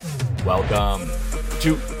Welcome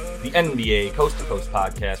to the NBA Coast to Coast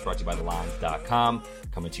podcast brought to you by TheLines.com.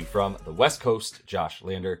 Coming to you from the West Coast, Josh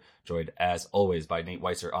Lander, joined as always by Nate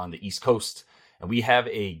Weiser on the East Coast. And we have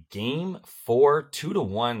a game 4,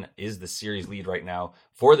 2-1 is the series lead right now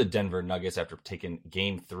for the Denver Nuggets after taking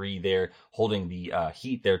game 3 there, holding the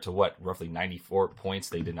Heat there to roughly 94 points.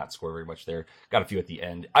 They did not score very much there. Got a few at the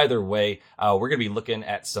end. Either way, we're going to be looking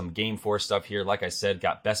at some game 4 stuff here. Like I said,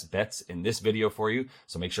 got best bets in this video for you.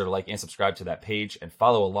 So make sure to like and subscribe to that page and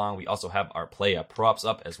follow along. We also have our play props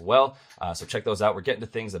up as well. So check those out. We're getting to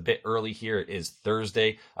things a bit early here. It is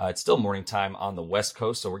Thursday. It's still morning time on the West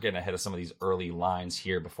Coast. So we're getting ahead of some of these early lines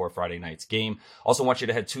here before Friday night's game. Also want you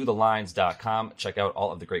to head to thelines.com, check out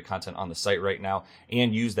all of the great content on the site right now,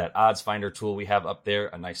 and use that odds finder tool we have up there,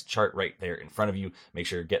 a nice chart right there in front of you. Make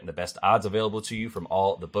sure you're getting the best odds available to you from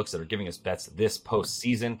all the books that are giving us bets this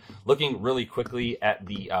postseason. Looking really quickly at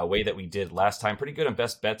the way that we did last time, pretty good on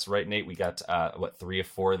best bets, right, Nate? We got 3 of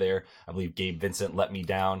 4 there. I believe Gabe Vincent let me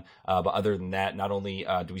down, but other than that, not only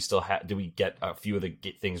do we get a few of the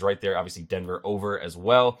things right there, obviously Denver over as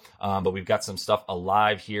well, but we've got some stuff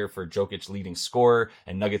alive here for Jokic leading scorer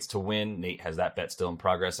and Nuggets to win. Nate has that bet still in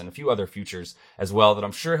progress, and a few other futures as well that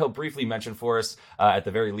I'm sure he'll briefly mention for us at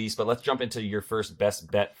the very least. But let's jump into your first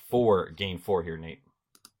best bet for game 4 here, Nate.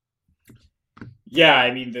 Yeah,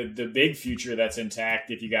 I mean, the big future that's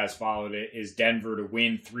intact, if you guys followed it, is Denver to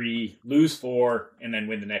win 3, lose 4, and then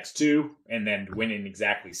win the next 2, and then win in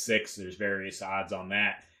exactly 6. There's various odds on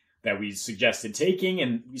that we suggested taking,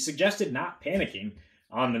 and we suggested not panicking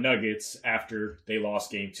on the Nuggets after they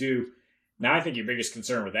lost game 2. Now, I think your biggest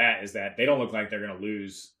concern with that is that they don't look like they're going to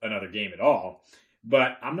lose another game at all.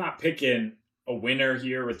 But I'm not picking a winner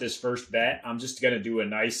here with this first bet. I'm just going to do a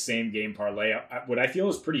nice same game parlay. What I feel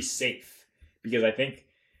is pretty safe, because I think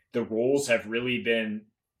the roles have really been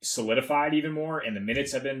solidified even more, and the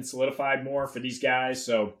minutes have been solidified more for these guys.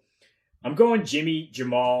 So I'm going Jimmy,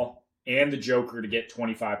 Jamal, and the Joker to get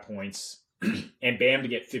 25 points, and Bam to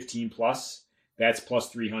get 15 plus. That's plus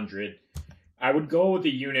 300. I would go with the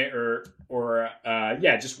unit or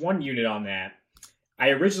just one unit on that. I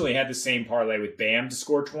originally had the same parlay with Bam to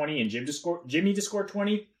score 20 and Jimmy to score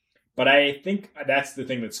 20, but I think that's the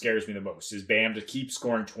thing that scares me the most is Bam to keep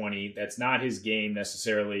scoring 20. That's not his game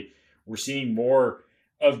necessarily. We're seeing more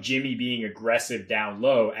of Jimmy being aggressive down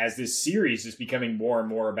low as this series is becoming more and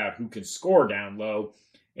more about who can score down low,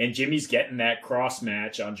 and Jimmy's getting that cross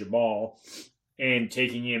match on Jamal and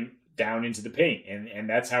taking him down into the paint. And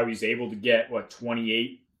that's how he's able to get,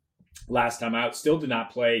 28 last time out. Still did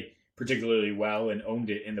not play particularly well and owned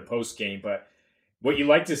it in the post game. But what you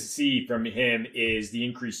like to see from him is the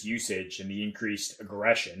increased usage and the increased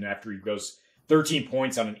aggression after he goes 13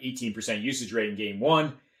 points on an 18% usage rate in game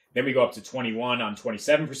 1. Then we go up to 21 on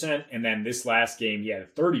 27%. And then this last game, he had a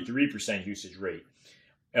 33% usage rate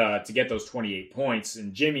to get those 28 points.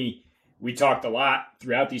 And Jimmy, we talked a lot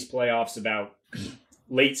throughout these playoffs about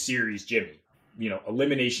late series Jimmy,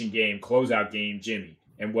 elimination game, closeout game Jimmy,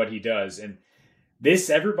 and what he does. And this,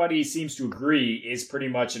 everybody seems to agree, is pretty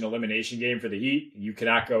much an elimination game for the Heat. You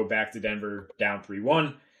cannot go back to Denver down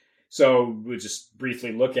 3-1. So we'll just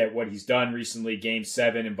briefly look at what he's done recently. Game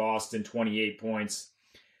 7 in Boston, 28 points,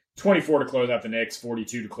 24 to close out the Knicks,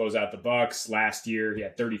 42 to close out the Bucks. Last year, he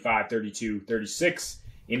had 35, 32, 36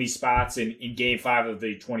 in these spots. In Game 5 of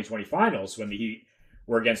the 2020 Finals, when the Heat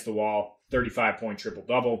were against the wall, 35-point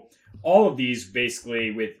triple-double. All of these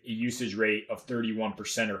basically with a usage rate of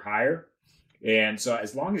 31% or higher. And so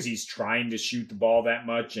as long as he's trying to shoot the ball that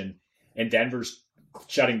much and Denver's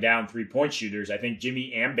shutting down three-point shooters, I think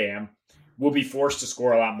Jimmy and Bam will be forced to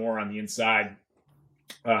score a lot more on the inside.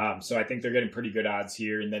 So I think they're getting pretty good odds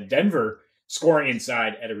here. And then Denver scoring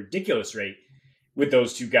inside at a ridiculous rate with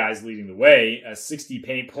those two guys leading the way. 60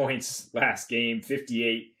 paint points last game,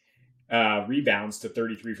 58 rebounds to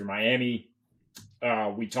 33 for Miami.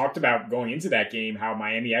 We talked about going into that game how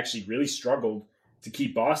Miami actually really struggled to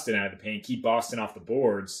keep Boston out of the paint, keep Boston off the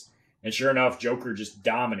boards. And sure enough, Joker just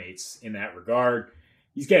dominates in that regard.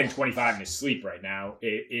 He's getting 25 in his sleep right now.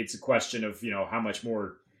 It's a question of, how much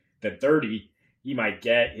more than 30 he might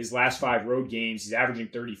get. His last 5 road games, he's averaging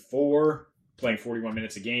 34, playing 41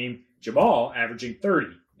 minutes a game. Jamal averaging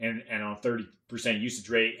 30 and on 30% usage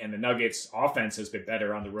rate. And the Nuggets offense has been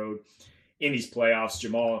better on the road in these playoffs.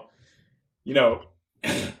 Jamal,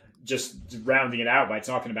 just rounding it out by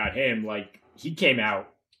talking about him, he came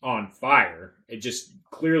out on fire. It just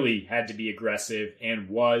clearly had to be aggressive and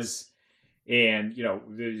was. And,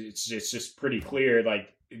 it's just pretty clear,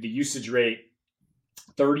 the usage rate,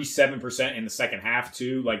 37% in the second half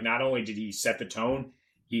too. Not only did he set the tone,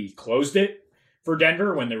 he closed it for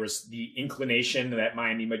Denver when there was the inclination that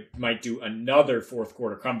Miami might do another fourth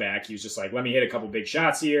quarter comeback. He was just like, let me hit a couple big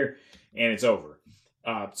shots here, and it's over.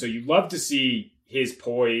 So you love to see his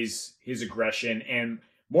poise, his aggression, and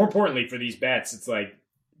more importantly for these bets, it's like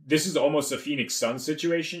this is almost a Phoenix Suns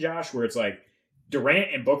situation, Josh, where it's like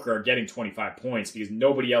Durant and Booker are getting 25 points because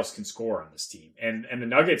nobody else can score on this team. And the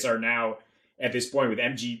Nuggets are now at this point with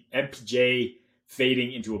MPJ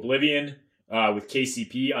fading into oblivion, with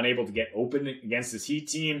KCP unable to get open against this Heat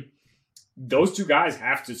team. Those two guys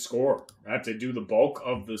have to score, have to do the bulk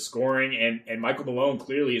of the scoring. And Michael Malone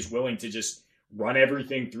clearly is willing to just run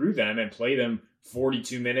everything through them and play them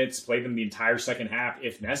 42 minutes, play them the entire second half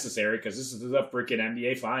if necessary, because this is the freaking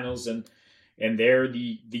NBA Finals, and they're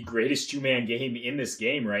the greatest two-man game in this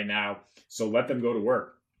game right now. So let them go to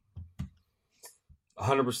work.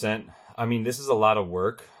 100%. I mean, this is a lot of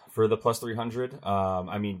work for the plus 300.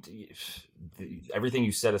 I mean, everything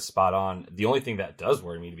you said is spot on. The only thing that does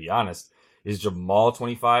worry me, to be honest, is Jamal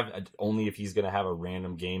 25, only if he's going to have a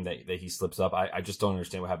random game that he slips up. I just don't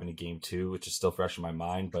understand what happened in game 2, which is still fresh in my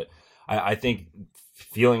mind. But I think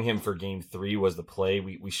feeling him for game 3 was the play.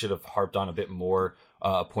 We should have harped on a bit more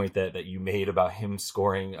a point that you made about him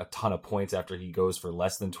scoring a ton of points after he goes for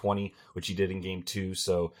less than 20, which he did in game 2.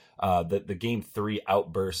 So the game 3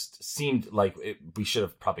 outburst seemed like we should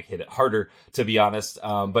have probably hit it harder, to be honest.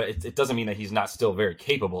 But it doesn't mean that he's not still very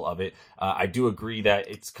capable of it. I do agree that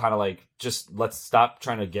it's kind of like, just let's stop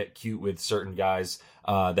trying to get cute with certain guys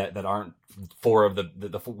that aren't four of the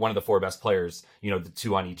one of the 4 best players, the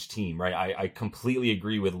 2 on each team, right? I completely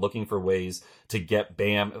agree with looking for ways to get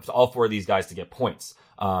all 4 of these guys to get points.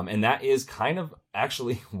 And that is kind of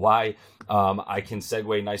actually why I can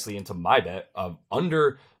segue nicely into my bet of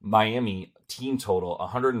under Miami team total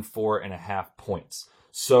 104.5 points.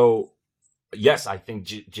 So yes, I think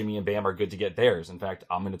Jimmy and Bam are good to get theirs. In fact,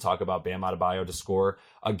 I'm going to talk about Bam Adebayo to score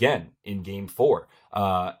again in game 4.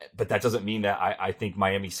 But that doesn't mean that I think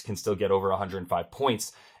Miami can still get over 105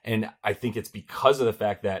 points. And I think it's because of the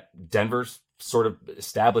fact that Denver's sort of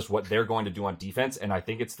established what they're going to do on defense. And I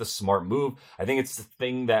think it's the smart move. I think it's the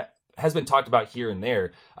thing that has been talked about here and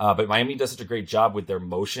there, but Miami does such a great job with their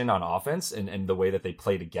motion on offense and the way that they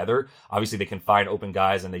play together. Obviously, they can find open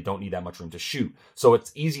guys and they don't need that much room to shoot. So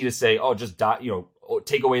it's easy to say, oh, just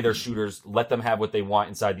take away their shooters, let them have what they want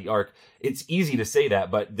inside the arc. It's easy to say that,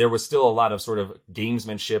 but there was still a lot of sort of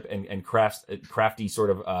gamesmanship and crafty sort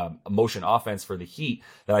of motion offense for the Heat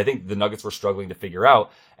that I think the Nuggets were struggling to figure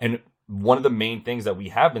out. And one of the main things that we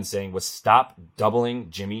have been saying was stop doubling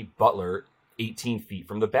Jimmy Butler 18 feet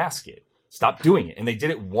from the basket. Stop doing it. And they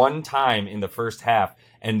did it one time in the first half,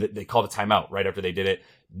 and they called a timeout right after they did it.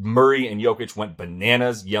 Murray and Jokic went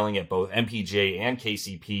bananas, yelling at both MPJ and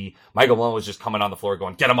KCP. Michael Malone was just coming on the floor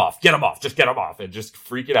going, get him off, just get him off, and just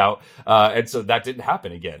freak it out. And so that didn't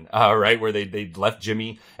happen again, right? Where they left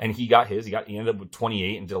Jimmy, and he got his. He ended up with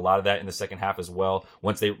 28 and did a lot of that in the second half as well.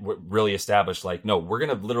 Once they really established, like, no, we're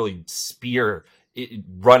going to literally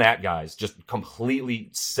run at guys, just completely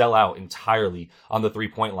sell out entirely on the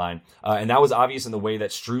 3-point line. And that was obvious in the way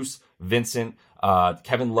that Strus, Vincent,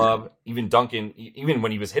 Kevin Love, even Duncan, even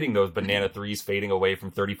when he was hitting those banana threes fading away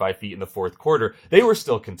from 35 feet in the fourth quarter, they were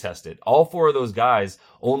still contested. All 4 of those guys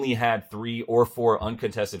only had 3 or 4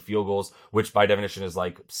 uncontested field goals, which by definition is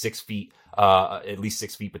like 6 feet, at least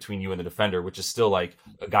 6 feet between you and the defender, which is still like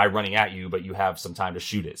a guy running at you, but you have some time to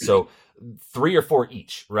shoot it. So 3 or 4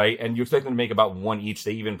 each, right? And you expect them to make about 1 each.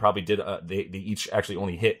 They even probably did. They each actually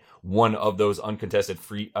only hit 1 of those uncontested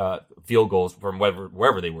field goals from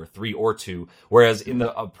wherever they were, 3 or 2. Whereas in the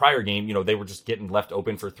prior game, they were just getting left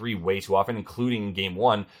open for 3 way too often, including in game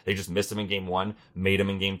 1. They just missed them in game 1, made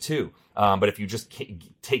them in game 2. But if you just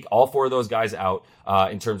take all 4 of those guys out,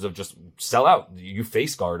 in terms of just sell out, you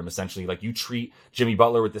face guard them essentially. Like, you treat Jimmy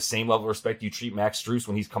Butler with the same level of respect you treat Max Strus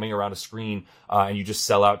when he's coming around a screen, and you just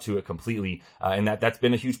sell out to it completely. And that's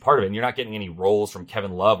been a huge part of it. And you're not getting any rolls from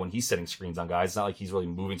Kevin Love when he's setting screens on guys. It's not like he's really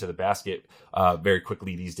moving to the basket very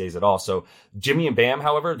quickly these days at all. So Jimmy and Bam,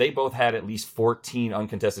 however, they both had at least 14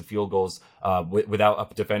 uncontested field goals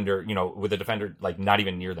without a defender, with a defender like not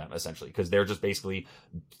even near them, essentially, because they're just basically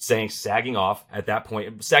sagging off at that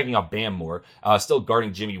point, sagging off Bam more, still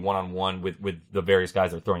guarding Jimmy one-on-one with the various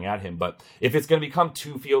guys they're throwing at him. But if it's going to become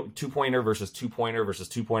two-pointer versus two-pointer versus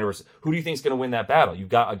two-pointer versus, who do you think is going to win that battle? You've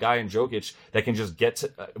got a guy in Jokic that can just get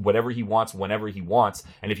to whatever he wants whenever he wants,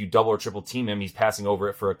 and if you double or triple team him, he's passing over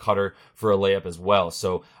it for a cutter, for a layup as well.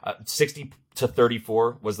 So 60 to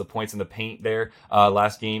 34 was the points in the paint there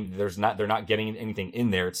last game. They're not getting anything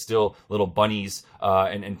in there. It's still little bunnies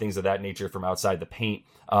and things of that nature from outside the paint.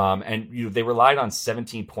 And they relied on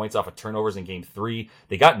 17 points off of turnovers in game 3.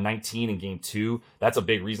 They got 19 in game 2. That's a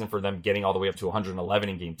big reason for them getting all the way up to 111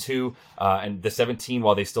 in game 2. And the 17,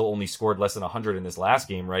 while they still only scored less than 100 in this last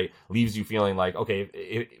game, right, leaves you feeling like,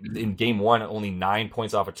 okay, in game 1, only 9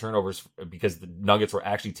 points off of turnovers because the Nuggets were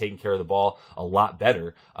actually taking care of the ball a lot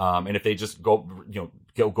better. And if they just go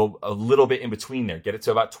a little bit in between there, get it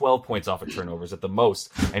to about 12 points off of turnovers at the most,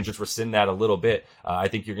 and just rescind that a little bit, I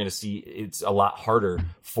think you're going to see it's a lot harder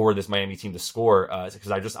for this Miami team to score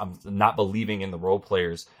because I'm not believing in the role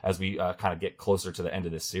players as we kind of get closer to the end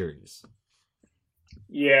of this series.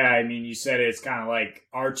 Yeah, I mean, you said it's kind of like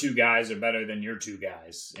our two guys are better than your two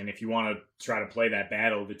guys. And if you want to try to play that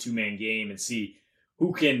battle, the two-man game, and see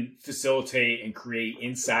who can facilitate and create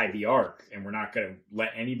inside the arc, and we're not going to let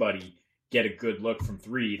anybody get a good look from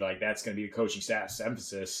 3, like that's going to be the coaching staff's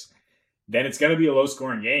emphasis, then it's going to be a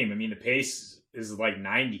low-scoring game. I mean, the pace is like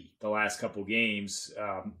 90 the last couple games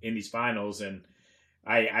in these finals, and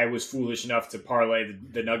I was foolish enough to parlay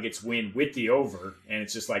the Nuggets win with the over, and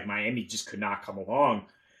it's just like Miami just could not come along.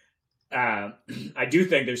 I do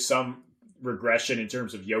think there's some regression in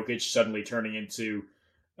terms of Jokic suddenly turning into,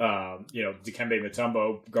 Dikembe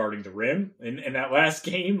Mutombo guarding the rim in that last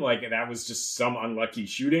game. Like, that was just some unlucky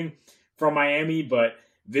shooting from Miami, but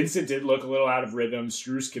Vincent did look a little out of rhythm.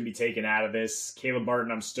 Strus can be taken out of this. Caleb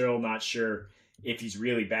Martin, I'm still not sure if he's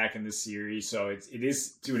really back in this series. So it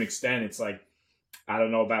is, to an extent, it's like, I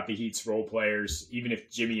don't know about the Heat's role players, even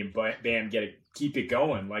if Jimmy and Bam keep it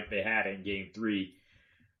going like they had in game 3.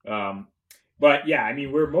 But yeah, I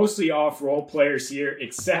mean, we're mostly off role players here,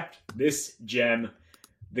 except this gem,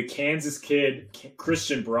 the Kansas kid,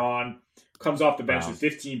 Christian Braun, comes off the bench with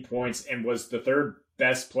 15 points and was the third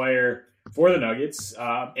best player for the Nuggets,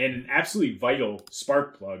 and an absolutely vital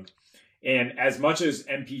spark plug. And as much as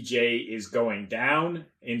MPJ is going down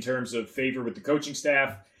in terms of favor with the coaching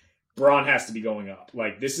staff, Braun has to be going up.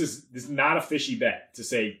 Like, this is not a fishy bet to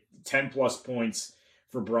say 10 plus points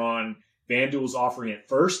for Braun. FanDuel's offering it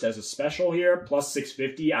first as a special here, plus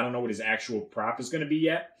 650. I don't know what his actual prop is going to be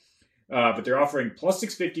yet, but they're offering plus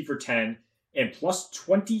 650 for 10 and plus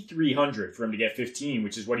 2,300 for him to get 15,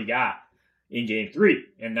 which is what he got in game 3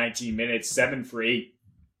 in 19 minutes, 7 for 8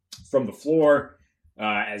 from the floor.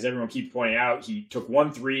 As everyone keeps pointing out, he took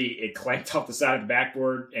 1 3, it clanked off the side of the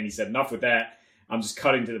backboard, and he said, enough with that. I'm just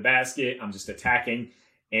cutting to the basket. I'm just attacking.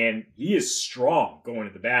 And he is strong going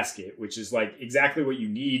to the basket, which is like exactly what you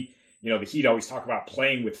need. The Heat always talk about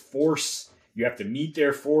playing with force. You have to meet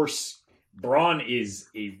their force. Braun is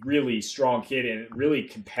a really strong kid and really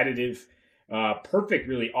competitive, perfect,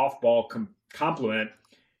 really off-ball complement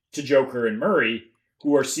to Joker and Murray,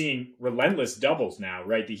 who are seeing relentless doubles now,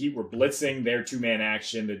 right? The Heat were blitzing their two-man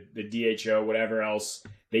action, the DHO, whatever else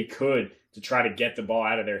they could to try to get the ball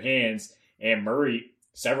out of their hands. And Murray,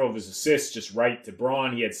 several of his assists just right to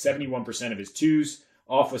Braun. He had 71% of his twos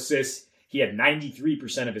off assists. He had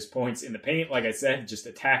 93% of his points in the paint, like I said, just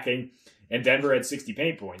attacking. And Denver had 60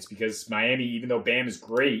 paint points because Miami, even though Bam is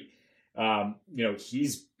great,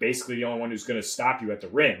 he's basically the only one who's going to stop you at the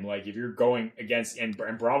rim. Like, if you're going against, and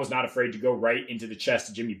Braun was not afraid to go right into the chest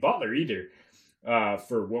of Jimmy Butler either,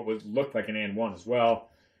 for what would look like an and one as well.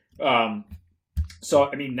 So,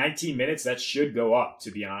 I mean, 19 minutes, that should go up,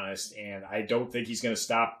 to be honest. And I don't think he's going to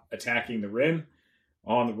stop attacking the rim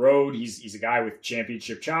on the road. He's a guy with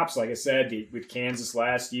championship chops, like I said, with Kansas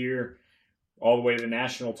last year, all the way to the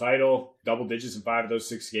national title, double digits in 5 of those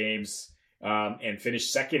 6 games, and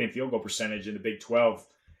finished second in field goal percentage in the Big 12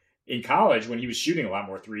 in college when he was shooting a lot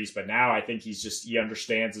more threes. But now I think he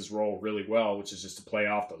understands his role really well, which is just to play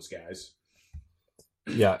off those guys.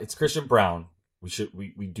 Yeah, it's Christian Braun.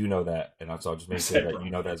 We do know that, and so I'll just make sure that you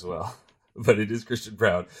know that as well. But it is Christian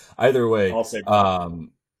Braun. Either way, I'll say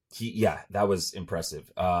that was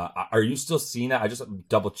impressive. Are you still seeing that? I just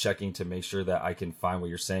double checking to make sure that I can find what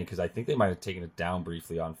you're saying, because I think they might have taken it down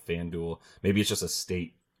briefly on FanDuel. Maybe it's just a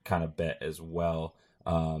state kind of bet as well.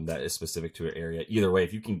 That is specific to an area. Either way,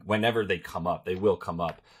 if you can, whenever they come up, they will come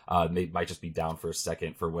up. They might just be down for a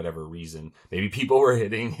second for whatever reason. Maybe people were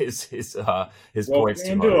hitting his points too hard.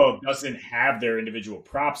 FanDuel doesn't have their individual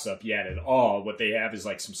props up yet at all. What they have is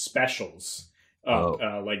like some specials.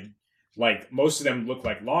 Like most of them look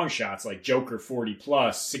like long shots, like Joker 40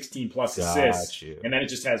 plus, 16 plus assists, and then it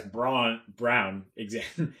just has Brown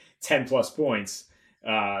 10 plus points.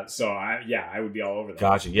 I would be all over that.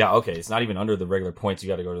 Gotcha. Yeah. Okay. It's not even under the regular points. You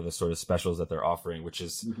got to go to the sort of specials that they're offering, which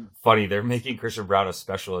is funny. They're making Christian Braun a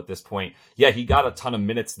special at this point. Yeah. He got a ton of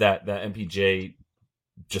minutes that MPJ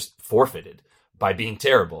just forfeited by being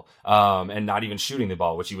terrible and not even shooting the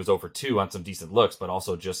ball, which he was 0 for 2 on some decent looks, but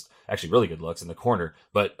also just actually really good looks in the corner,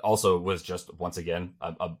 but also was just, once again,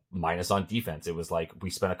 a minus on defense. It was like we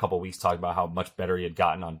spent a couple weeks talking about how much better he had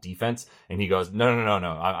gotten on defense, and he goes, no,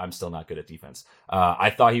 I'm still not good at defense. I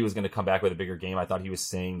thought he was going to come back with a bigger game. I thought he was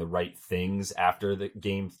saying the right things after the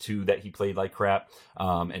game 2 that he played like crap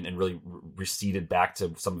and really receded back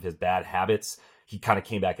to some of his bad habits. He kind of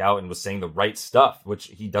came back out and was saying the right stuff, which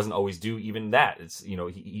he doesn't always do. Even that, it's, he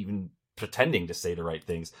even pretending to say the right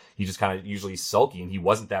things. He just kind of usually sulky, and he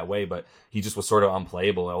wasn't that way, but he just was sort of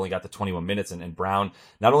unplayable. I only got the 21 minutes, and Brown,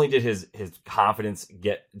 not only did his confidence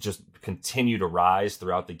just continue to rise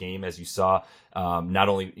throughout the game, as you saw. Not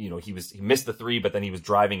only, he missed the 3, but then he was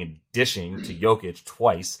driving and dishing to Jokic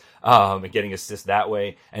twice, and getting assists that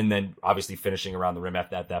way, and then obviously finishing around the rim at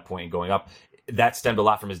that point and going up. That stemmed a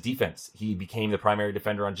lot from his defense. He became the primary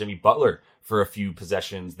defender on Jimmy Butler for a few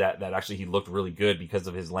possessions that actually he looked really good because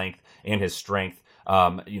of his length and his strength.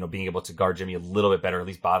 Being able to guard Jimmy a little bit better, at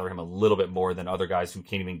least bother him a little bit more than other guys who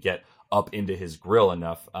can't even get up into his grill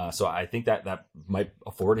enough. So I think that might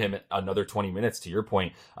afford him another 20 minutes, to your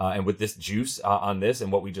point. And with this juice on this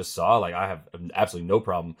and what we just saw, like, I have absolutely no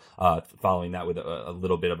problem following that with a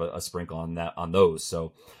little bit of a sprinkle on those.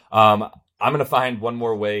 So I'm going to find one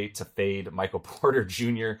more way to fade Michael Porter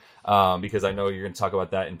Jr. Because I know you're going to talk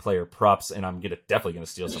about that in player props, and I'm definitely going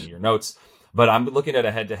to steal some of your notes. But I'm looking at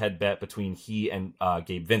a head-to-head bet between he and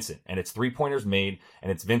Gabe Vincent, and it's 3-pointers made,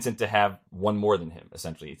 and it's Vincent to have one more than him,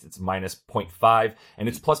 essentially. It's minus 0.5, and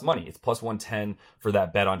it's plus money. It's plus 110 for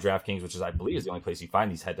that bet on DraftKings, which I believe is the only place you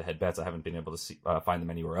find these head-to-head bets. I haven't been able to find them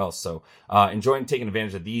anywhere else. So enjoying taking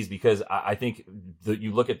advantage of these, because I think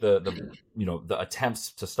you look at the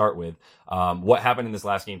attempts to start with. What happened in this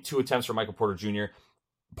last game? 2 attempts for Michael Porter Jr.,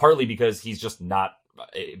 partly because he's just not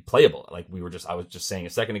playable, like I was just saying a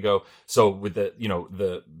second ago. So with the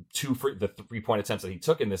 3-point attempts that he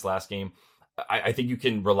took in this last game, I think you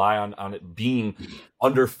can rely on it being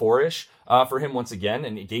under 4-ish for him once again.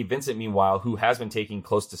 And Gabe Vincent, meanwhile, who has been taking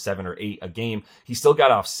close to 7 or 8 a game, he still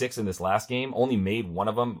got off 6 in this last game, only made one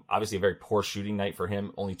of them. Obviously a very poor shooting night for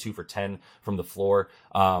him, only 2 for 10 from the floor.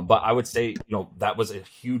 But I would say, that was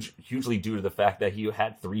hugely due to the fact that he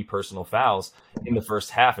had 3 personal fouls in the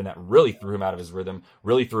first half, and that really threw him out of his rhythm,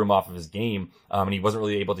 really threw him off of his game. And he wasn't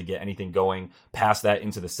really able to get anything going past that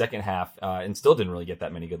into the second half, and still didn't really get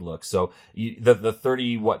that many good looks. So the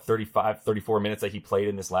 34 minutes that he played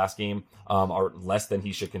in this last game are less than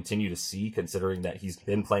he should continue to see, considering that he's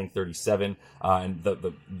been playing 37, and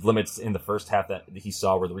the limits in the first half that he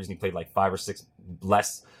saw were the reason he played like 5 or 6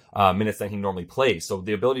 less minutes than he normally plays. So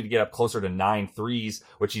the ability to get up closer to 9 threes,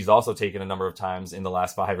 which he's also taken a number of times in the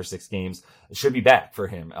last 5 or 6 games, should be back for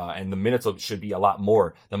him. And the minutes should be a lot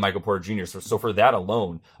more than Michael Porter Jr. So for that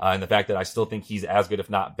alone, and the fact that I still think he's as good, if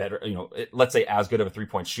not better, let's say as good of a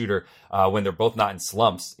 3-point shooter when they're both not in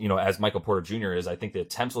slumps, as Michael Porter Jr. is, I think the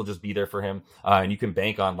attempts will just be there for him. And you can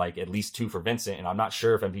bank on like at least 2 for Vincent. And I'm not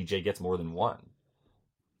sure if MPJ gets more than 1.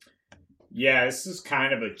 Yeah, this is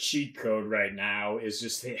kind of a cheat code right now, is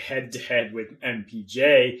just head-to-head with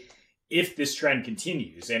MPJ if this trend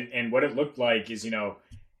continues. And what it looked like is,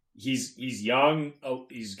 he's young,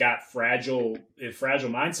 he's got fragile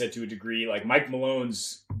mindset to a degree. Like Mike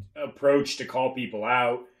Malone's approach to call people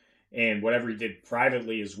out and whatever he did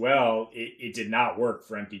privately as well, it did not work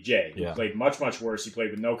for MPJ. Yeah. He played much, much worse. He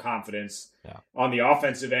played with no confidence on the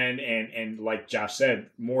offensive end, and like Josh said,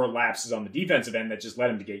 more lapses on the defensive end that just led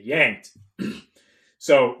him to get yanked.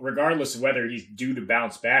 So regardless of whether he's due to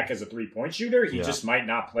bounce back as a 3-point shooter, he just might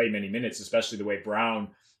not play many minutes, especially the way Brown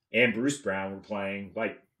and Bruce Brown were playing.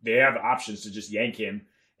 Like, they have options to just yank him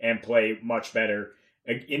and play much better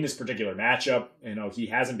in this particular matchup. He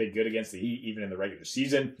hasn't been good against the Heat even in the regular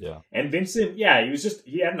season. Yeah. And Vincent, he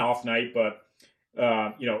had an off night, but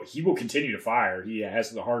he will continue to fire. He has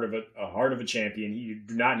the heart of a champion. You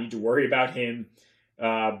do not need to worry about him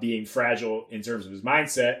being fragile in terms of his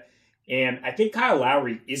mindset. And I think Kyle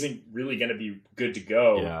Lowry isn't really going to be good to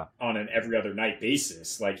go on an every other night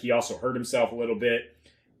basis. Like, he also hurt himself a little bit.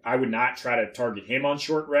 I would not try to target him on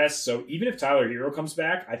short rest. So even if Tyler Hero comes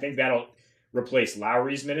back, I think that'll replace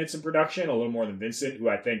Lowry's minutes in production a little more than Vincent, who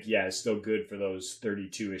I think, is still good for those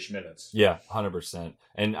 32-ish minutes. Yeah, 100%.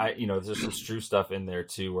 And there's some true stuff in there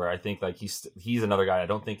too, where I think like he's another guy I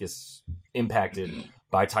don't think is impacted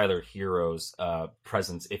by Tyler Hero's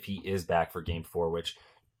presence if he is back for Game 4, which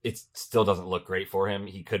it still doesn't look great for him.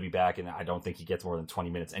 He could be back, and I don't think he gets more than 20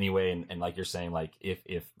 minutes anyway. And like you're saying, like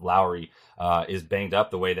if Lowry is banged up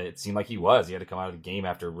the way that it seemed like he was, he had to come out of the game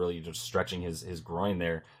after really just stretching his groin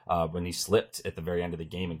there when he slipped at the very end of the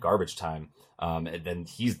game in garbage time. And then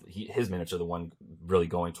his minutes are the one really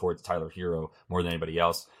going towards Tyler Hero more than anybody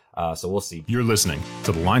else. So we'll see. You're listening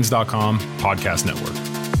to the Lines.com podcast network.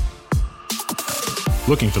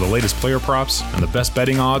 Looking for the latest player props and the best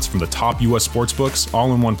betting odds from the top U.S. sportsbooks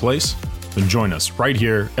all in one place? Then join us right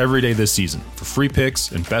here every day this season for free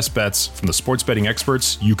picks and best bets from the sports betting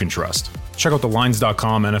experts you can trust. Check out the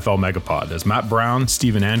Lines.com NFL Megapod as Matt Brown,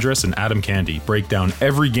 Steven Andrus, and Adam Candy break down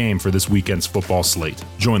every game for this weekend's football slate.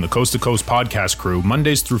 Join the Coast to Coast podcast crew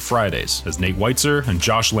Mondays through Fridays as Nate Weitzer and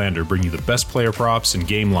Josh Lander bring you the best player props and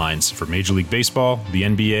game lines for Major League Baseball, the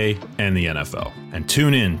NBA, and the NFL. And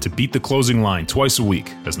tune in to Beat the Closing Line twice a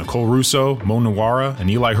week as Nicole Russo, Mo Nawara, and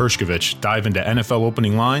Eli Hershkovich dive into NFL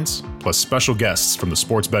opening lines, plus special guests from the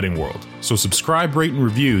sports betting world. So subscribe, rate, and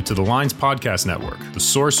review to the Lines Podcast Network, the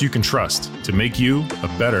source you can trust to make you a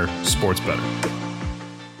better sports bettor.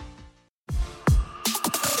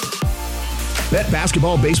 Bet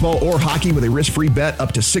basketball, baseball, or hockey with a risk-free bet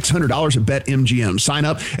up to $600 at BetMGM. Sign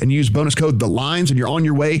up and use bonus code THELINES, and you're on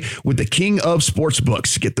your way with the king of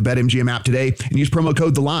sportsbooks. Get the BetMGM app today and use promo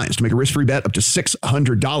code THELINES to make a risk-free bet up to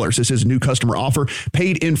 $600. This is a new customer offer.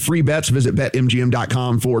 Paid in free bets. Visit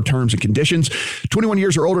BetMGM.com for terms and conditions. 21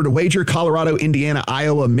 years or older to wager. Colorado, Indiana,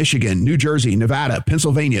 Iowa, Michigan, New Jersey, Nevada,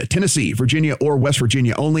 Pennsylvania, Tennessee, Virginia, or West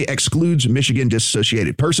Virginia only. Excludes Michigan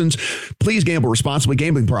disassociated persons. Please gamble responsibly.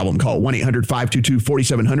 Gambling problem? Call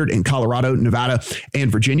 1-800-522-4700 in Colorado, Nevada,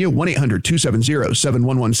 and Virginia.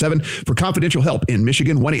 1-800-270-7117 for confidential help in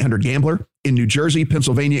Michigan. 1-800-GAMBLER in New Jersey,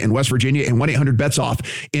 Pennsylvania, and West Virginia, and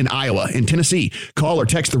 1-800-BETS-OFF in Iowa. In Tennessee, call or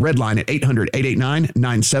text the red line at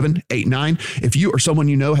 800-889-9789. If you or someone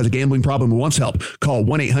you know has a gambling problem and wants help, call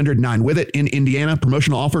 1-800-9-WITH-IT in Indiana.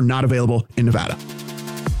 Promotional offer not available in Nevada.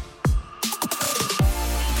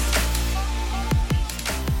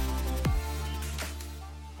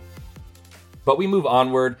 But we move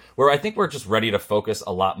onward where I think we're just ready to focus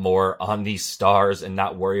a lot more on these stars and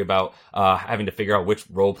not worry about having to figure out which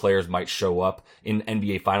role players might show up in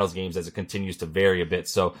NBA Finals games as it continues to vary a bit.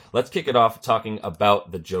 So let's kick it off talking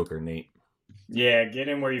about the Joker, Nate. Yeah, get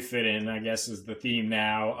in where you fit in, I guess, is the theme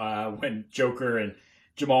now. When Joker and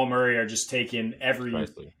Jamal Murray are just taking every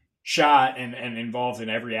shot and involved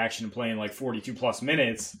in every action and playing like 42-plus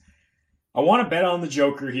minutes. I want to bet on the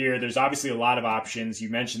Joker here. There's obviously a lot of options. You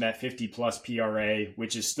mentioned that 50-plus PRA,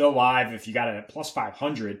 which is still live if you got it at plus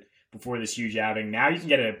 500 before this huge outing. Now you can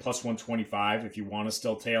get it at plus 125 if you want to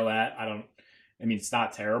still tail that. It's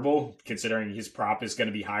not terrible considering his prop is going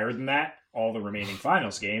to be higher than that all the remaining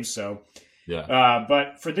finals games. So, yeah.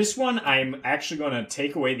 But for this one, I'm actually going to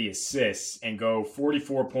take away the assists and go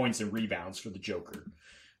 44 points and rebounds for the Joker.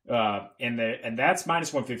 And that's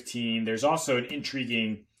minus 115. There's also an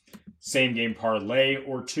intriguing same game parlay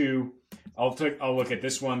or two. I'll look at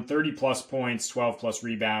this one. 30 plus points, 12 plus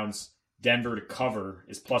rebounds. Denver to cover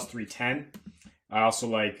is plus 310. I also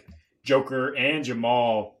like Joker and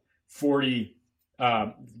Jamal 40.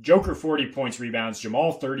 Joker 40 points rebounds.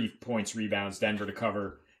 Jamal 30 points rebounds. Denver to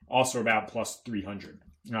cover also about plus 300.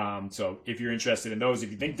 So if you're interested in those, if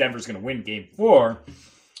you think Denver's going to win Game 4,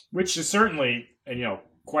 which is certainly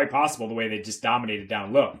quite possible the way they just dominated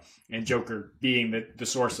down low, and Joker being the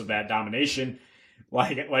source of that domination.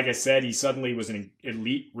 Like I said, he suddenly was an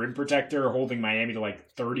elite rim protector, holding Miami to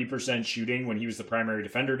like 30% shooting when he was the primary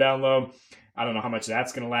defender down low. I don't know how much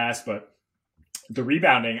that's going to last, but the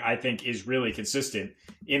rebounding, I think, is really consistent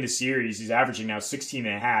in the series. He's averaging now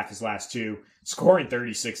 16.5 his last two, scoring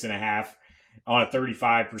 36.5 on a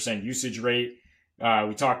 35% usage rate.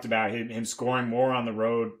 We talked about him scoring more on the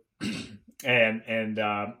road and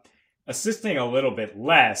assisting a little bit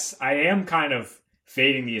less. I am kind of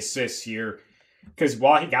fading the assists here because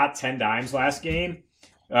while he got 10 dimes last game,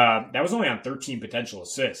 that was only on 13 potential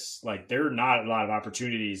assists. Like, there are not a lot of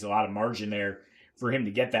opportunities, a lot of margin there for him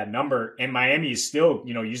to get that number. And Miami is still,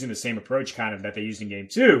 using the same approach kind of that they used in Game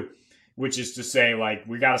 2, which is to say, like,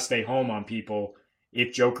 we got to stay home on people.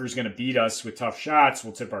 If Joker's going to beat us with tough shots,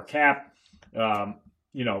 we'll tip our cap.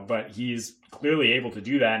 But he is clearly able to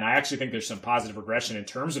do that. And I actually think there's some positive regression in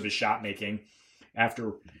terms of his shot making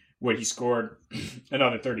after what he scored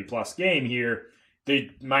another 30-plus game here.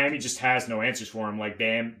 Miami just has no answers for him. Like,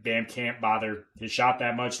 Bam can't bother his shot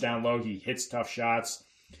that much down low. He hits tough shots.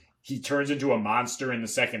 He turns into a monster in the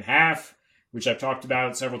second half, which I've talked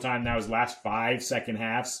about several times now, his last 5 second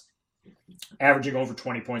halves, averaging over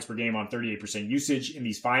 20 points per game on 38% usage in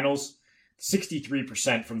these finals,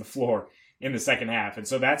 63% from the floor in the second half. And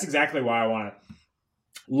so that's exactly why I want to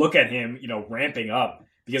look at him, ramping up,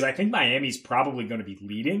 because I think Miami's probably going to be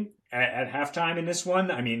leading at halftime in this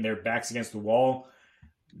one. I mean, their backs against the wall.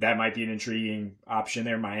 That might be an intriguing option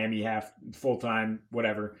there. Miami half, full-time,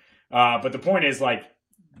 whatever. But the point is,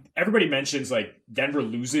 everybody mentions, Denver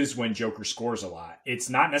loses when Joker scores a lot. It's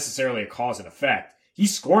not necessarily a cause and effect.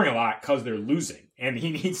 He's scoring a lot because they're losing, and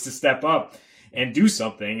he needs to step up and do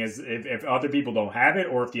something as if other people don't have it,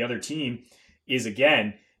 or if the other team is,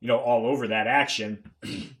 again, all over that action.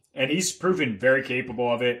 And he's proven very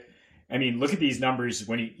capable of it. I mean, look at these numbers.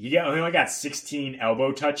 When he only got 16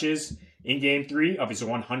 elbow touches in Game 3 of his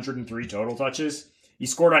 103 total touches. He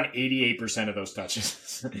scored on 88% of those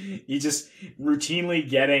touches. He just routinely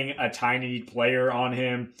getting a tiny player on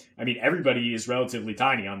him. I mean, everybody is relatively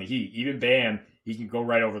tiny on the Heat. Even Bam, he can go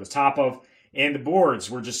right over the top of. And the boards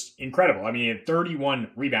were just incredible. I mean, he had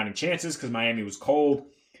 31 rebounding chances because Miami was cold.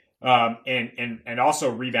 And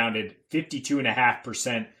also rebounded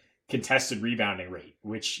 52.5% contested rebounding rate,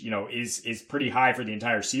 which, is pretty high for the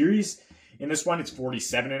entire series. In this one, it's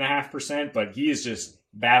 47.5%, but he is just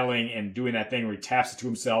battling and doing that thing where he taps it to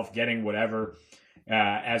himself, getting whatever.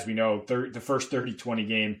 As we know, the first 30-20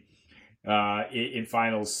 game in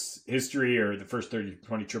finals history, or the first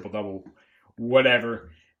 30-20 triple-double, whatever.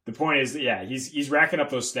 The point is, he's racking up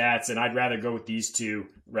those stats, and I'd rather go with these two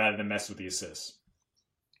rather than mess with the assists.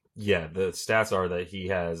 Yeah, the stats are that he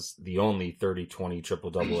has the only 30-20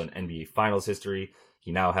 triple-double in NBA Finals history.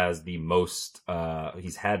 He now has the most,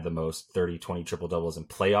 he's had the most 30-20 triple-doubles in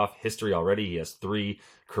playoff history already. He has 3.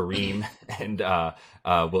 Kareem and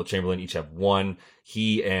Wilt Chamberlain each have 1.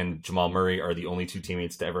 He and Jamal Murray are the only 2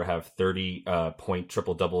 teammates to ever have 30-point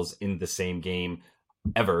triple-doubles in the same game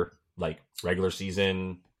ever, like regular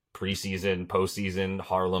season, preseason, postseason,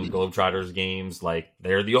 Harlem Globetrotters games.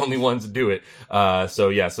 They're the only ones to do it. So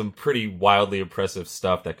yeah, some pretty wildly impressive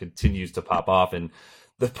stuff that continues to pop off. And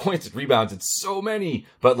the points and rebounds, it's so many,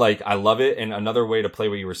 but I love it. And another way to play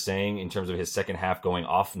what you were saying in terms of his second half going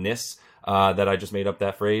offness, that I just made up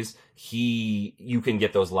that phrase. You can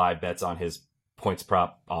get those live bets on his points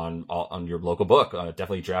prop on your local book.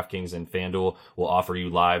 Definitely DraftKings and FanDuel will offer you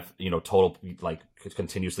live, total,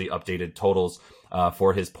 continuously updated totals,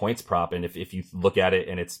 for his points prop. And if you look at it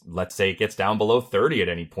and let's say it gets down below 30 at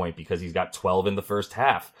any point because he's got 12 in the first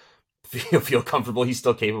half, feel comfortable he's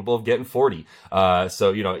still capable of getting 40.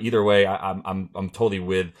 So either way, I'm totally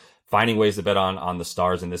with finding ways to bet on the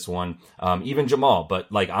stars in this one, even Jamal. But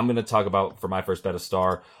I'm going to talk about, for my first bet, a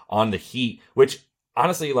star on the Heat, which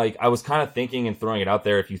honestly, I was kind of thinking and throwing it out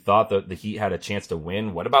there. If you thought that the Heat had a chance to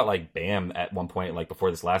win, what about Bam at one point, before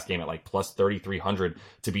this last game at plus 3,300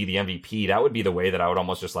 to be the MVP? That would be the way that I would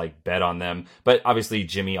almost just bet on them. But obviously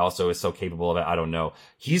Jimmy also is so capable of it. I don't know.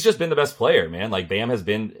 He's just been the best player, man. Bam has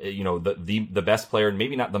been, the best player,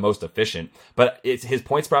 maybe not the most efficient, but his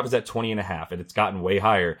points prop is at 20.5, and it's gotten way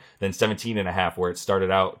higher than 17.5 where it started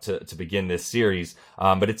out to begin this series.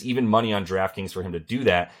 But it's even money on DraftKings for him to do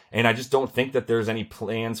that. And I just don't think that there's any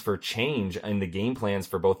plans for change in the game plans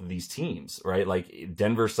for both of these teams, right?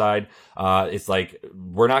 Denver side, it's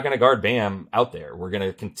we're not going to guard Bam out there. We're going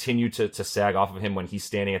to continue to sag off of him when he's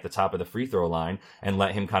standing at the top of the free throw line and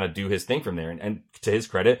let him kind of do his thing from there. And to his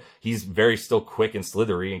credit, he's very still quick and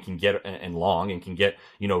slithery and can get and long and can get,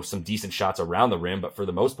 some decent shots around the rim. But for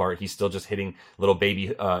the most part, he's still just hitting little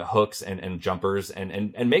baby hooks and jumpers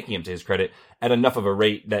and making him, to his credit, at enough of a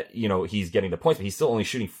rate that, he's getting the points, but he's still only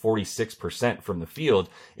shooting 46% from the field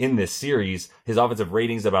in this series. His offensive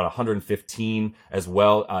rating's about 115 as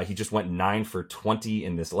well. He just went 9 for 20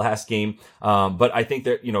 in this last game. But I think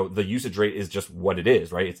that, the usage rate is just what it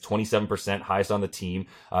is, right? It's 27%, highest on the team.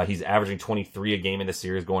 He's averaging 23 a game in the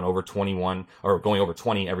series, going over 21 or going over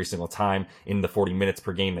 20 every single time in the 40 minutes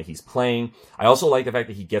per game that he's playing. I also like the fact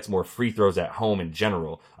that he gets more free throws at home in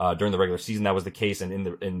general. During the regular season, that was the case. And in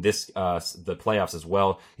the playoffs as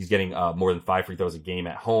well, he's getting more than 5 free throws a game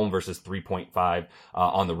at home versus 3.5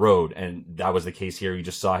 on the road. And that was the case here. You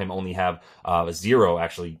just saw him only have 0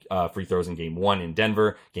 actually free throws in game 1 in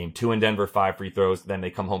Denver, game 2 in Denver, 5 free throws. Then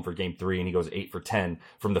they come home for game 3 and he goes 8 for 10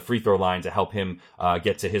 from the free throw line to help him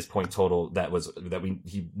get to his point total.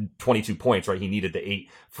 He 22 points, right? He needed the 8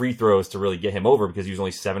 free throws to really get him over because he was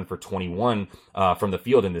only 7 for 21 from the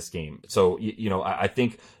field in this game. So, I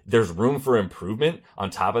think there's room for improvement on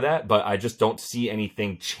top of that, but I just don't see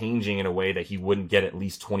anything changing in a way that he wouldn't get at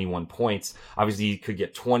least 21 points. Obviously, he could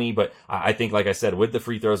get 20, but I think, like I said, with the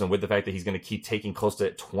free throws and with the fact that he's going to keep taking close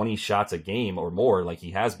to 20 shots a game or more, like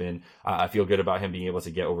he has been, I feel good about him being able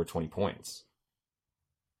to get over 20 points.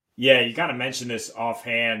 Yeah, you kind of mentioned this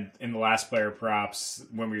offhand in the last player props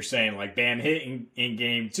when we were saying like Bam hit in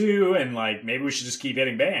game 2, and like maybe we should just keep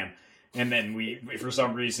hitting Bam. And then we, for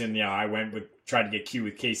some reason, I went with tried to get Q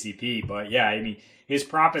with KCP. But yeah, I mean, his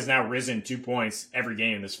prop has now risen 2 points every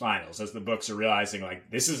game in this finals as the books are realizing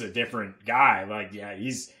like this is a different guy. Like, yeah,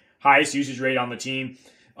 he's highest usage rate on the team.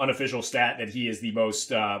 Unofficial stat that he is the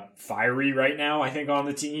most fiery right now, I think, on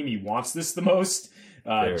the team. He wants this the most.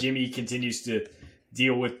 Jimmy continues to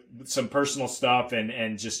deal with some personal stuff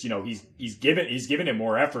and just, he's given him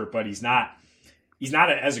more effort, but he's not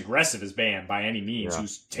as aggressive as Bam by any means,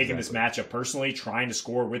 who's taking this matchup personally, trying to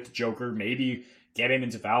score with the Joker, maybe get him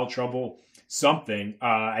into foul trouble, something.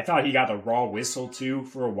 I thought he got the raw whistle too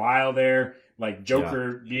for a while there. Like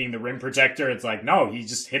Joker being the rim protector, it's like, no, he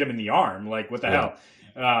just hit him in the arm. Like, what the hell?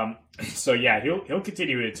 So yeah, he'll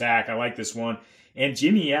continue to attack. I like this one. And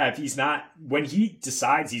Jimmy, if he's not, when he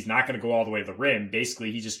decides he's not going to go all the way to the rim,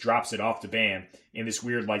 basically he just drops it off to Bam in this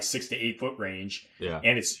weird like 6 to 8 foot range. Yeah.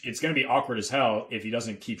 And it's going to be awkward as hell if he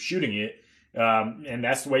doesn't keep shooting it. And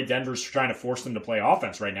that's the way Denver's trying to force them to play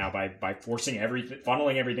offense right now by forcing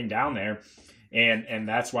funneling everything down there. And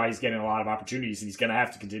that's why he's getting a lot of opportunities, and he's going to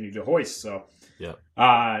have to continue to hoist. So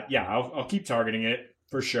I'll keep targeting it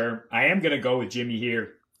for sure. I am going to go with Jimmy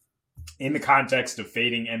here in the context of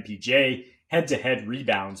fading MPJ. Head-to-head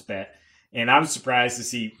rebounds bet. And I was surprised to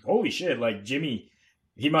see, holy shit, like Jimmy,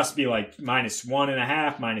 he must be like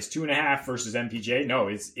 -1.5, -2.5 versus MPJ. No,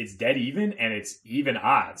 it's dead even, and it's even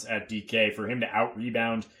odds at DK for him to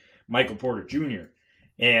out-rebound Michael Porter Jr.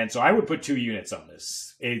 And so I would put 2 units on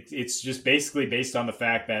this. It's just basically based on the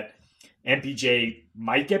fact that MPJ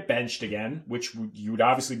might get benched again, which you would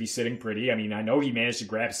obviously be sitting pretty. I mean, I know he managed to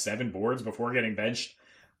grab 7 boards before getting benched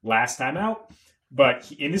last time out.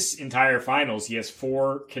 But in this entire finals, he has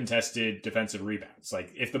 4 contested defensive rebounds.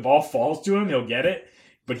 Like, if the ball falls to him, he'll get it.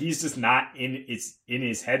 But he's just not in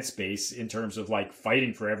his headspace in terms of, like,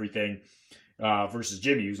 fighting for everything versus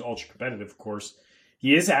Jimmy, who's ultra competitive, of course.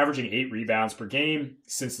 He is averaging 8 rebounds per game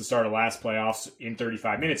since the start of last playoffs in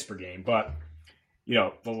 35 minutes per game. But,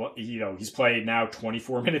 he's played now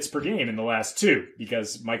 24 minutes per game in the last 2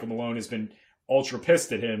 because Michael Malone has been ultra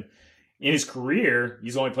pissed at him. In his career,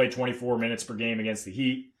 he's only played 24 minutes per game against the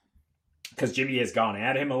Heat because Jimmy has gone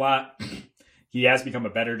at him a lot. He has become a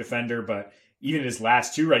better defender, but even in his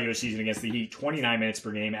last 2 regular season against the Heat, 29 minutes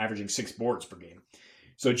per game, averaging 6 boards per game.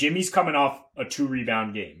 So Jimmy's coming off a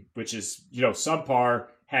 2-rebound game, which is, subpar,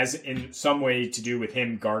 has in some way to do with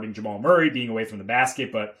him guarding Jamal Murray, being away from the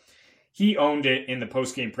basket, but he owned it in the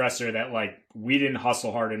post-game presser that, like, we didn't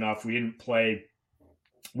hustle hard enough. We didn't play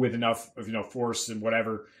with enough, force and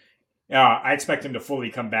whatever. I expect him to fully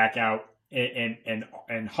come back out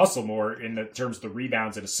and hustle more in the terms of the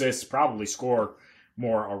rebounds and assists, probably score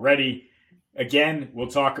more already. Again,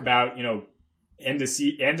 we'll talk about, end of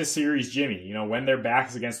series Jimmy, when their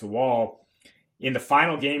backs against the wall. In the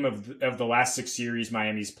final game of the last 6 series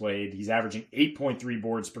Miami's played, he's averaging 8.3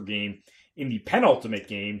 boards per game. In the penultimate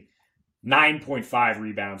game, 9.5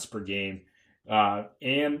 rebounds per game.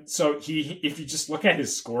 And so if you just look at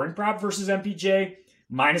his scoring prop versus MPJ,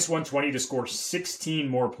 -120 to score 16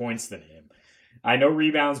 more points than him. I know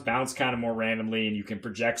rebounds bounce kind of more randomly and you can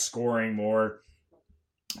project scoring more.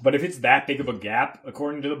 But if it's that big of a gap,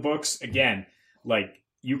 according to the books, again, like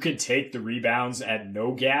you can take the rebounds at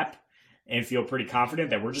no gap and feel pretty confident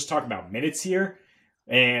that we're just talking about minutes here.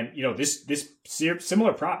 And, this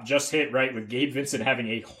similar prop just hit, right, with Gabe Vincent having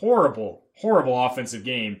a horrible, horrible offensive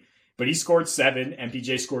game. But he scored 7,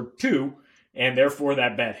 MPJ scored 2, and therefore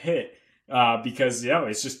that bet hit. Because,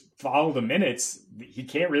 it's just follow the minutes. He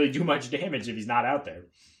can't really do much damage if he's not out there.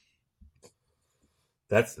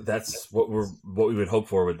 That's what we would hope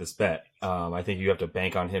for with this bet. I think you have to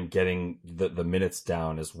bank on him getting the minutes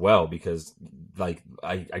down as well, because like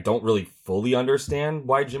I don't really fully understand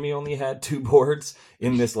why Jimmy only had 2 boards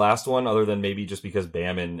in this last one, other than maybe just because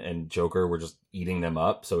Bam and Joker were just eating them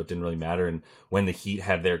up, so it didn't really matter. And when the Heat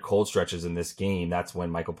had their cold stretches in this game, that's when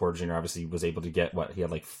Michael Porter Jr. obviously was able to get he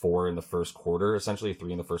had like 4 in the first quarter, essentially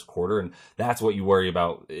 3 in the first quarter, and that's what you worry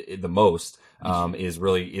about the most. He's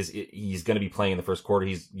going to be playing in the first quarter.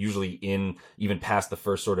 He's usually in even past the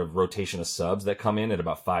first sort of rotation of subs that come in at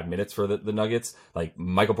about 5 minutes for the Nuggets. Like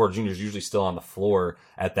Michael Porter Jr. is usually still on the floor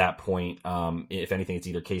at that point. If anything, it's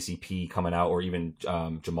either KCP coming out or even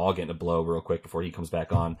Jamal getting a blow real quick before he comes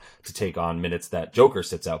back on to take on minutes minutes that Joker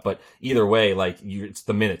sits out. But either way, like it's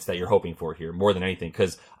the minutes that you're hoping for here more than anything.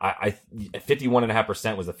 Cause I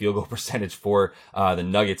 51.5% was the field goal percentage for the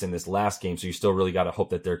Nuggets in this last game. So you still really got to hope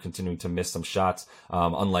that they're continuing to miss some shots.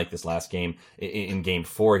 Unlike this last game in game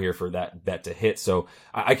 4 here for that bet to hit. So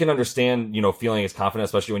I can understand, feeling as confident,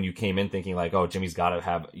 especially when you came in thinking like, oh, Jimmy's got to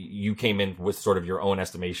have, you came in with sort of your own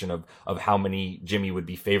estimation of how many Jimmy would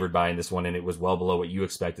be favored by in this one. And it was well below what you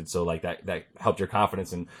expected. So like that helped your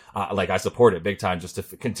confidence. And I support it big time just to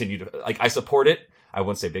continue to, I support it. I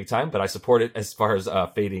wouldn't say big time, but I support it as far as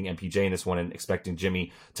fading MPJ in this one and expecting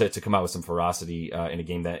Jimmy to come out with some ferocity in a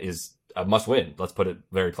game that is a must win. Let's put it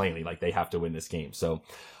very plainly, like they have to win this game. So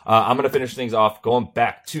I'm going to finish things off going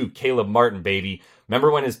back to Caleb Martin, baby.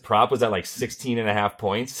 Remember when his prop was at like 16.5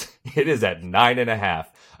 points? It is at 9.5.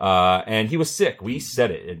 And he was sick. We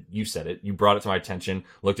said it. You said it. You brought it to my attention,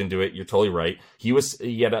 looked into it. You're totally right. He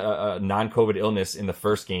had a non-COVID illness in the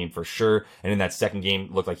first game for sure. And in that second game,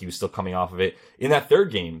 looked like he was still coming off of it. In that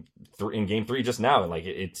third game, in game 3 just now, like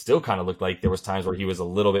it still kind of looked like there was times where he was a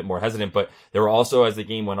little bit more hesitant, but there were also, as the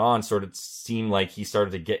game went on, sort of seemed like he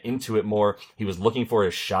started to get into it more. He was looking for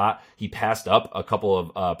his shot. He passed up a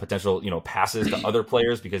couple of potential, passes to other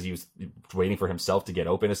players because he was waiting for himself to get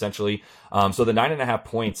open essentially. So the 9.5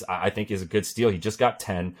 points, I think, is a good steal. He just got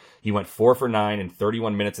 10. He went 4 for 9 in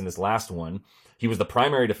 31 minutes in this last one. He was the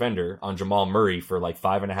primary defender on Jamal Murray for like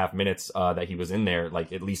 5.5 minutes that he was in there,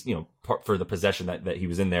 like at least, for the possession that he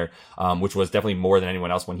was in there, which was definitely more than anyone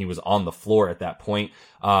else when he was on the floor at that point.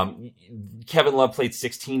 Kevin Love played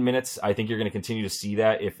 16 minutes. I think you're going to continue to see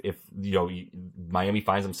that if Miami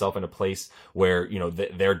finds himself in a place where,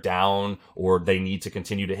 they're down or they need to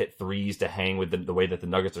continue to hit threes to hang with the way that the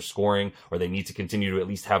Nuggets are scoring, or they need to continue to at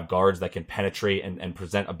least have guards that can penetrate and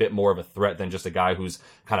present a bit more of a threat than just a guy who's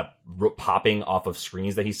kind of popping off of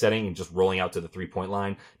screens that he's setting and just rolling out to the 3-point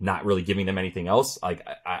line, not really giving them anything else. Like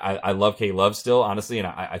I love K Love still, honestly, and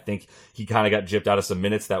I think he kind of got gypped out of some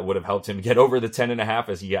minutes that would have helped him get over the 10.5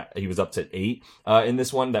 as he was up to 8 in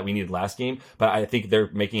this one that we needed last game. But I think they're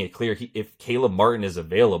making it clear if Caleb Martin is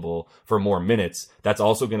available for more minutes, that's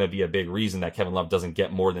also going to be a big reason that Kevin Love doesn't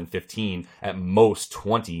get more than 15, at most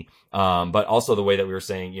 20. But also the way that we were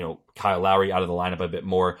saying, Kyle Lowry out of the lineup a bit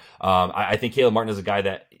more. I think Caleb Martin is a guy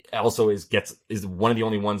that also is one of the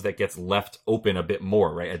only ones that gets left open a bit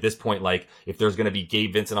more, right? At this point, like if there's going to be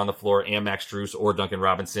Gabe Vincent on the floor and Max Strus or Duncan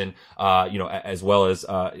Robinson, as well as,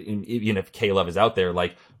 even if K Love is out there,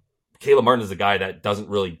 like Caleb Martin is a guy that doesn't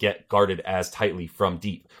really get guarded as tightly from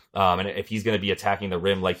deep. And if he's going to be attacking the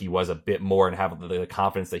rim like he was a bit more and have the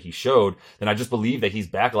confidence that he showed, then I just believe that he's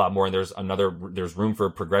back a lot more and there's room for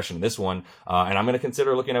progression in this one. And I'm going to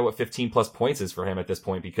consider looking at what 15 plus points is for him at this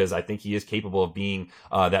point, because I think he is capable of being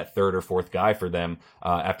that third or fourth guy for them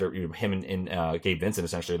after him and Gabe Vincent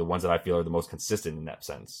essentially are the ones that I feel are the most consistent in that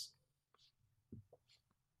sense.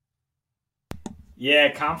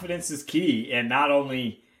 Yeah, confidence is key. And not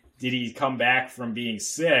only did he come back from being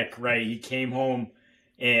sick, right? He came home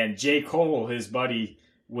and J. Cole, his buddy,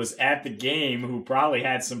 was at the game, who probably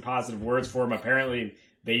had some positive words for him. Apparently,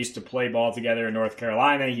 they used to play ball together in North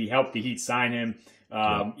Carolina. He helped the Heat sign him.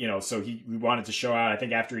 So we wanted to show out. I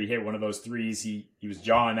think after he hit one of those threes, he was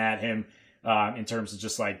jawing at him in terms of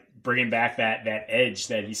just like bringing back that edge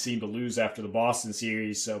that he seemed to lose after the Boston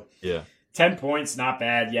series. So yeah, 10 points, not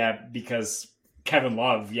bad. Yeah, because Kevin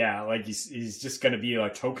Love, like he's just going to be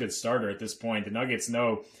a token starter at this point. The Nuggets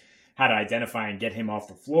know how to identify and get him off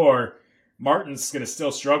the floor. Martin's going to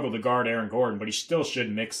still struggle to guard Aaron Gordon, but he still should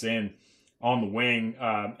mix in on the wing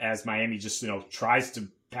as Miami just tries to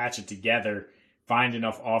patch it together, find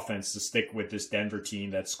enough offense to stick with this Denver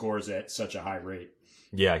team that scores at such a high rate.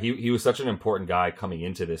 Yeah, he was such an important guy coming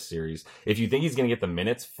into this series. If you think he's going to get the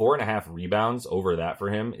minutes, 4.5 rebounds over that for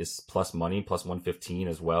him is plus money, plus 115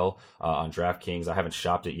 as well on DraftKings. I haven't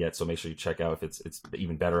shopped it yet, so make sure you check out if it's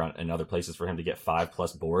even better in other places for him to get 5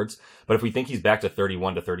 plus boards. But if we think he's back to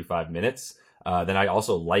 31 to 35 minutes, then I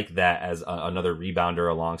also like that as another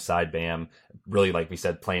rebounder alongside Bam. Really, like we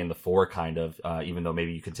said, playing the 4 kind of, even though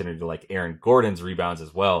maybe you continue to like Aaron Gordon's rebounds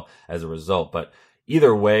as well as a result. But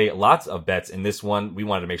either way, lots of bets in this one. We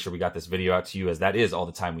wanted to make sure we got this video out to you, as that is all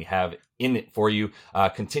the time we have in it for you.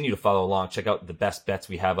 Continue to follow along. Check out the best bets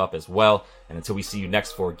we have up as well. And until we see you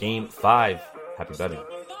next for Game 5, happy betting.